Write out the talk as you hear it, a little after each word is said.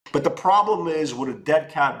But the problem is with a dead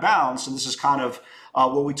cat bounce, and this is kind of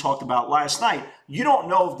what we talked about last night, you don't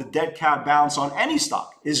know if the dead cat bounce on any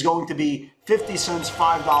stock is going to be 50 cents,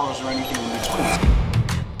 $5, or anything in between.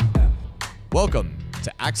 Welcome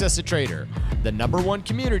to AccessATrader, the #1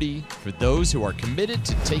 community for those who are committed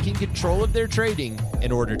to taking control of their trading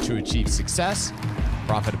in order to achieve success,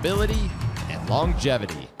 profitability, and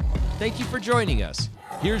longevity. Thank you for joining us.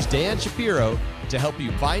 Here's Dan Shapiro to help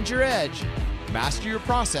you find your edge, master your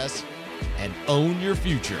process, and own your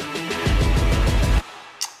future.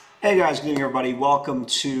 Hey guys, good evening everybody. Welcome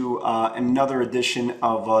to another edition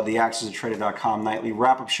of the AccessATrader.com nightly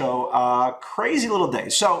wrap-up show. Crazy little day.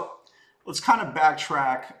 So let's kind of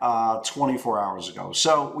backtrack 24 hours ago.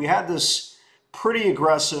 So we had this pretty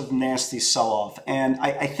aggressive, nasty sell-off, and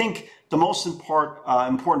I think the most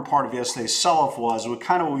important part of yesterday's sell-off was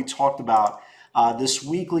kind of what we talked about, this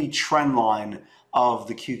weekly trend line of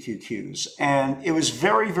the QQQs. And it was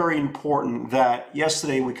very, very important that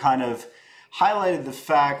yesterday we kind of highlighted the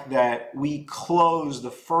fact that we closed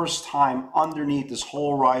the first time underneath this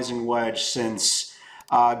whole rising wedge since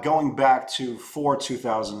going back to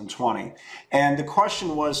 2020. And the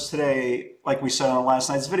question was today, like we said on last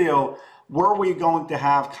night's video, were we going to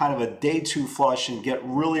have kind of a day two flush and get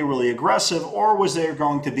really, really aggressive, or was there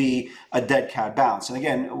going to be a dead cat bounce? And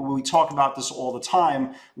again, we talk about this all the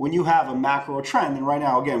time. When you have a macro trend, and right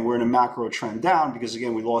now, again, we're in a macro trend down because,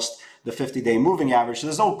 again, we lost the 50-day moving average. So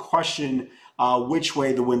there's no question which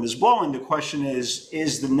way the wind is blowing. The question is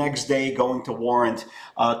the next day going to warrant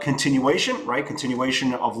continuation, right?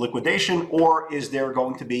 Continuation of liquidation, or is there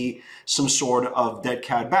going to be some sort of dead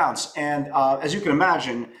cat bounce? And as you can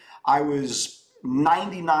imagine, I was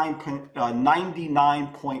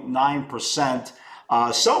 99.9%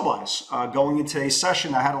 sell buys going into today's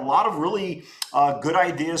session. I had a lot of really good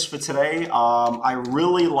ideas for today. I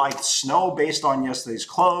really liked Snow based on yesterday's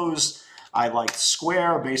close. I liked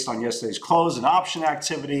Square based on yesterday's close and option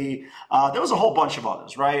activity. There was a whole bunch of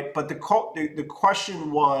others, right? But the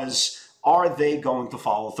question was, are they going to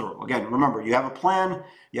follow through? Again, remember, you have a plan,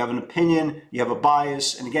 you have an opinion, you have a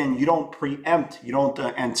bias, and again, you don't preempt, you don't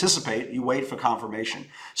anticipate, you wait for confirmation.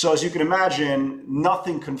 So as you can imagine,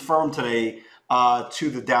 nothing confirmed today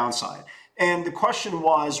to the downside. And the question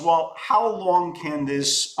was, well, how long can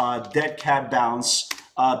this dead cat bounce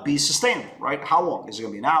be sustainable, right? How long? Is it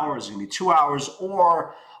going to be an hour? Is it going to be 2 hours?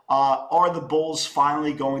 Or are the bulls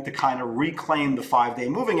finally going to kind of reclaim the 5-day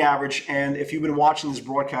moving average? And if you've been watching this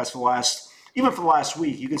broadcast for even for the last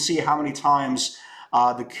week, you can see how many times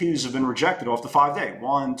the Qs have been rejected off the 5-day.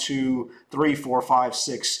 1, 2, 3, 4, 5,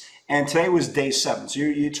 6. And today was day 7. So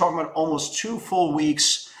you're talking about almost 2 full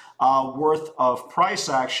weeks worth of price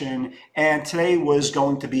action. And today was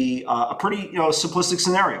going to be a pretty simplistic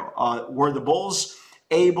scenario. Were the bulls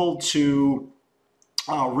able to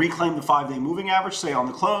reclaim the 5-day moving average, say on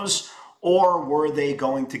the close, or were they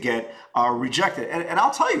going to get rejected? And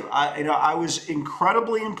I'll tell you, I was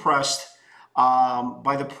incredibly impressed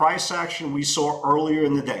by the price action we saw earlier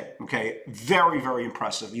in the day. Okay, very, very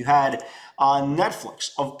impressive. You had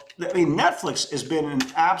Netflix. Netflix has been an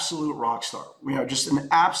absolute rock star. Just an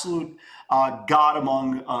absolute god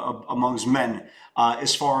amongst men.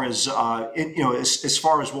 As far as as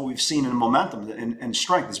far as what we've seen in momentum and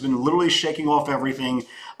strength, it's been literally shaking off everything.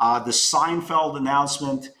 The Seinfeld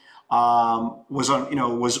announcement was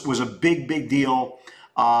a big deal.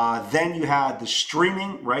 Then you had the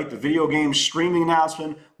streaming, right? The video game streaming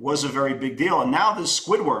announcement was a very big deal, and now this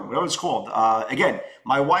Squidward, whatever it's called. Again,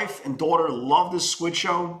 my wife and daughter love this Squid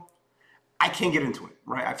show. I can't get into it,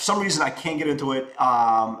 right? For some reason, I can't get into it.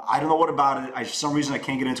 I don't know what about it. For some reason, I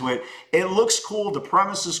can't get into it. It looks cool. The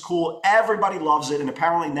premise is cool. Everybody loves it. And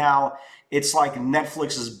apparently now it's like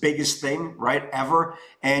Netflix's biggest thing, right, ever.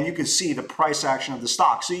 And you can see the price action of the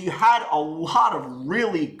stock. So you had a lot of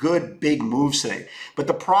really good big moves today. But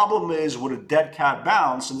the problem is with a dead cat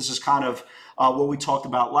bounce, and this is kind of what we talked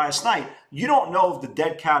about last night, you don't know if the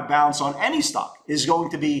dead cat bounce on any stock is going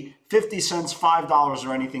to be 50 cents, $5,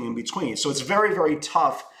 or anything in between. So it's very, very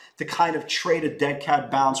tough to kind of trade a dead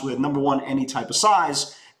cat bounce with, number one, any type of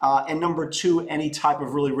size, and number two, any type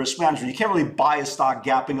of really risk management. You can't really buy a stock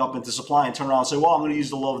gapping up into supply and turn around and say, well, I'm going to use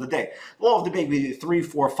the low of the day. The low of the day would be $3,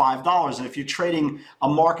 $4, $5. And if you're trading a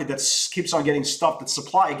market that keeps on getting stuffed at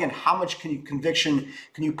supply, again, how much conviction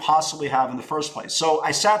can you possibly have in the first place? So I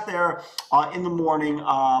sat there in the morning.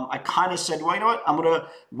 I kind of said, well, you know what? I'm going to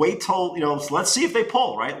wait till, let's see if they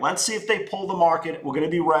pull, right? Let's see if they pull the market. We're going to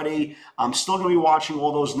be ready. I'm still going to be watching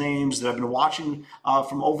all those names that I've been watching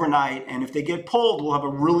from overnight. And if they get pulled, we'll have a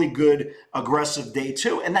really good aggressive day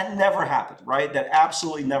two. And that never happened, right? That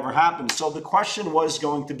absolutely never happened. So the question was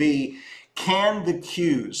going to be, Can the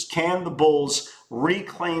Qs, can the bulls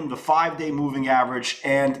reclaim the 5-day moving average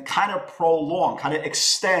and kind of prolong, kind of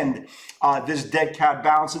extend this dead cat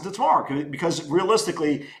bounce into tomorrow? Because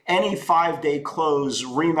realistically, any 5-day close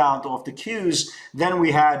remount off the Qs, then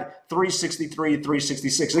we had 363,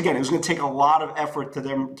 366. Again, it was going to take a lot of effort to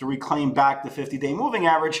them to reclaim back the 50-day moving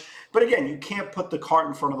average. But again, you can't put the cart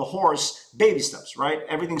in front of the horse. Baby steps, right?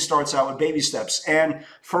 Everything starts out with baby steps. And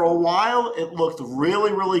for a while, it looked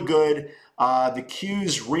really, really good. The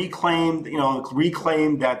Qs reclaimed,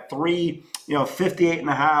 reclaimed that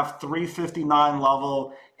 358.5, 359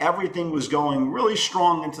 level. Everything was going really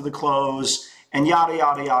strong into the close, and yada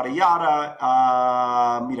yada yada yada.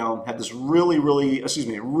 Had this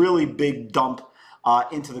really big dump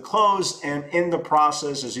into the close, and in the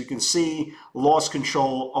process, as you can see, lost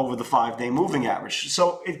control over the 5-day moving average.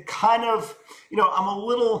 So it kind of, I'm a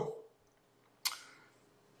little,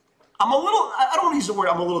 I don't want to use the word,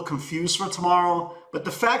 I'm a little confused for tomorrow, but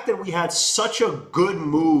the fact that we had such a good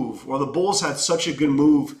move, or the bulls had such a good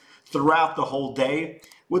move throughout the whole day,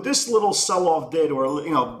 what this little sell-off did, or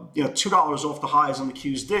 $2 off the highs on the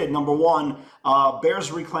Qs did, number one,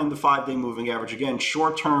 bears reclaimed the 5-day moving average. Again,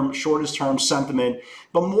 shortest term sentiment.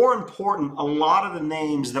 But more important, a lot of the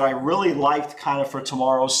names that I really liked kind of for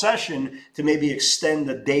tomorrow's session to maybe extend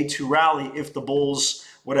the day 2 rally if the bulls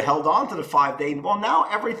would have held on to the 5-day. Well, now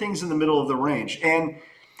everything's in the middle of the range. And,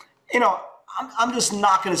 I'm just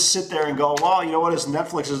not going to sit there and go, well, you know what,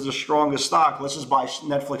 Netflix is the strongest stock. Let's just buy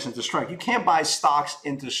Netflix into strength. You can't buy stocks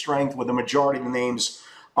into strength where the majority of the names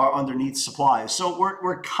are underneath supply. So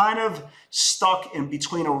we're kind of stuck in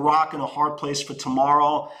between a rock and a hard place for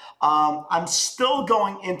tomorrow. I'm still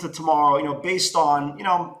going into tomorrow, based on,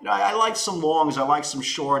 I like some longs, I like some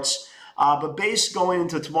shorts. But based going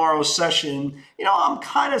into tomorrow's session, I'm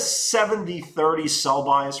kind of 70-30 sell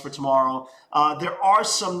bias for tomorrow. There are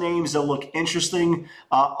some names that look interesting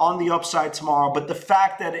on the upside tomorrow, but the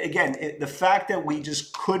fact that, again, the fact that we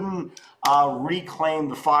just couldn't reclaim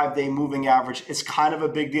the 5-day moving average, it's kind of a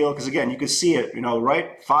big deal because, again, you can see it,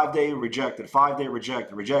 right? 5-day rejected, 5-day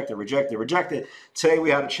rejected, rejected, rejected, rejected. Today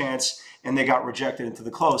we had a chance and they got rejected into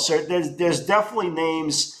the close. So there's definitely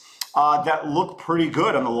names that look pretty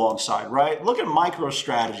good on the long side, right? Look at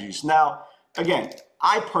MicroStrategies. Now, again,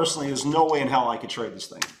 I personally, there's no way in hell I could trade this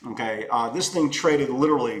thing, okay? This thing traded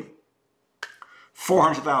literally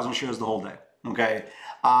 400,000 shares the whole day, okay?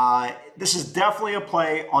 This is definitely a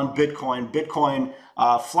play on Bitcoin. Bitcoin,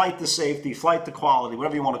 flight to safety, flight to quality,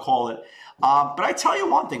 whatever you want to call it. But I tell you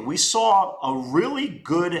one thing, we saw a really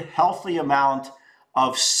good, healthy amount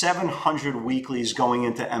of 700 weeklies going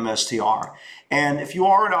into MSTR. And if you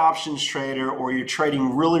are an options trader or you're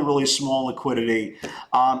trading really, really small liquidity,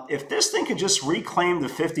 if this thing could just reclaim the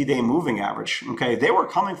 50-day moving average, okay, they were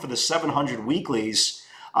coming for the 700 weeklies,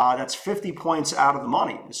 that's 50 points out of the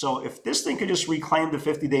money. So if this thing could just reclaim the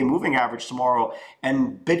 50-day moving average tomorrow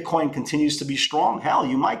and Bitcoin continues to be strong, hell,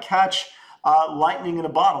 you might catch lightning in a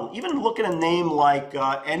bottle. Even look at a name like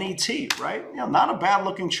NET, right? Not a bad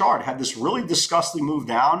looking chart. Had this really disgusting move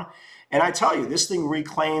down. And I tell you, this thing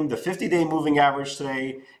reclaimed the 50-day moving average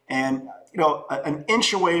today and, an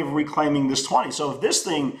inch away of reclaiming this 20. So if this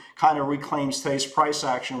thing kind of reclaims today's price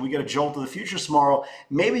action, we get a jolt to the futures tomorrow,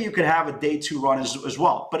 maybe you could have a day 2 run as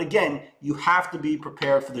well. But again, you have to be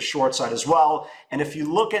prepared for the short side as well. And if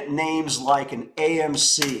you look at names like an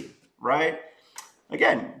AMC, right?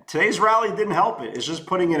 Again, today's rally didn't help it. It's just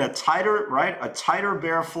putting in a tighter, right? A tighter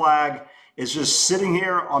bear flag. It's just sitting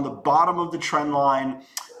here on the bottom of the trend line.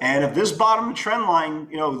 And if this bottom of the trend line,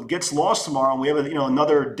 gets lost tomorrow and we have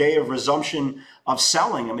another day of resumption of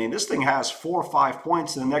selling, I mean, this thing has 4 or 5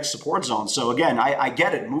 points to the next support zone. So again, I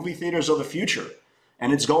get it. Movie theaters are the future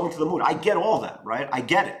and it's going to the moon. I get all that, right? I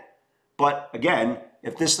get it. But again,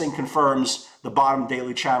 if this thing confirms the bottom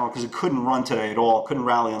daily channel, because it couldn't run today at all, couldn't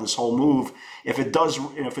rally on this whole move. If it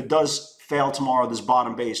does fail tomorrow, this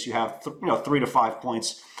bottom base, you have 3 to 5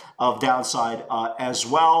 points of downside as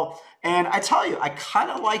well. And I tell you, I kind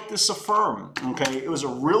of like this Affirm. Okay, it was a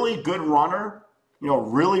really good runner,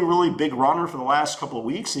 really, really big runner for the last couple of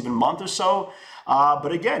weeks, even month or so.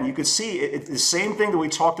 But again, you could see it's the same thing that we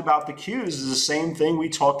talked about the Qs is the same thing we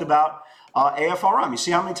talked about AFRM. You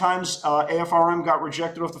see how many times AFRM got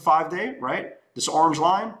rejected off the 5-day, right? This orange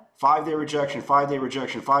line, 5-day rejection, 5-day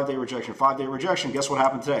rejection, 5-day rejection, 5-day rejection. Guess what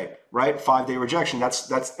happened today, right? 5-day rejection. That's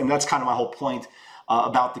kind of my whole point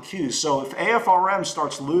about the Qs. So if AFRM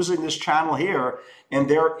starts losing this channel here, and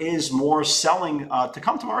there is more selling to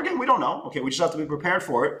come tomorrow, again, we don't know. Okay, we just have to be prepared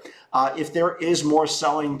for it. If there is more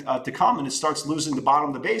selling to come and it starts losing the bottom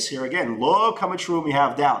of the base here, again, look how much room we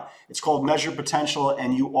have down. It's called measured potential,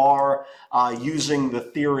 and you are using the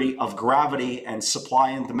theory of gravity and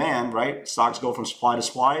supply and demand, right? Stocks go from supply to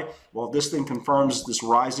supply. Well, if this thing confirms this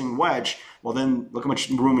rising wedge, well, then look how much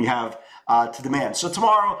room we have to demand. So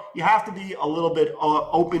tomorrow, you have to be a little bit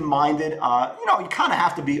open-minded. You kind of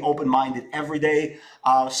have to be open-minded every day.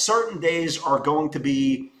 Certain days are going to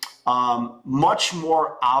be much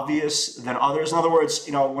more obvious than others. In other words,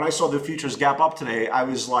 when I saw the futures gap up today, I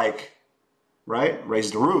was like, right,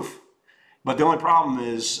 raise the roof. But the only problem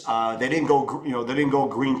is they didn't go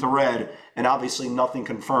green to red, and obviously nothing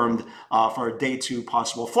confirmed for a day 2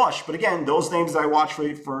 possible flush. But again, those names that I watched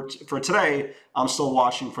for today, I'm still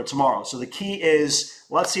watching for tomorrow. So the key is,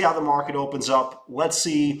 let's see how the market opens up. Let's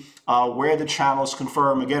see where the channels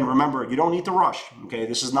confirm. Again, remember, you don't need to rush. Okay,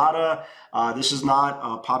 this is not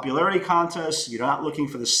a popularity contest. You're not looking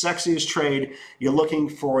for the sexiest trade. You're looking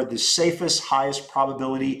for the safest, highest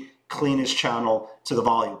probability, cleanest channel to the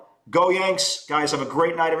volume. Go Yanks. Guys, have a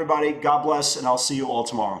great night, everybody. God bless, and I'll see you all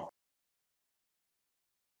tomorrow.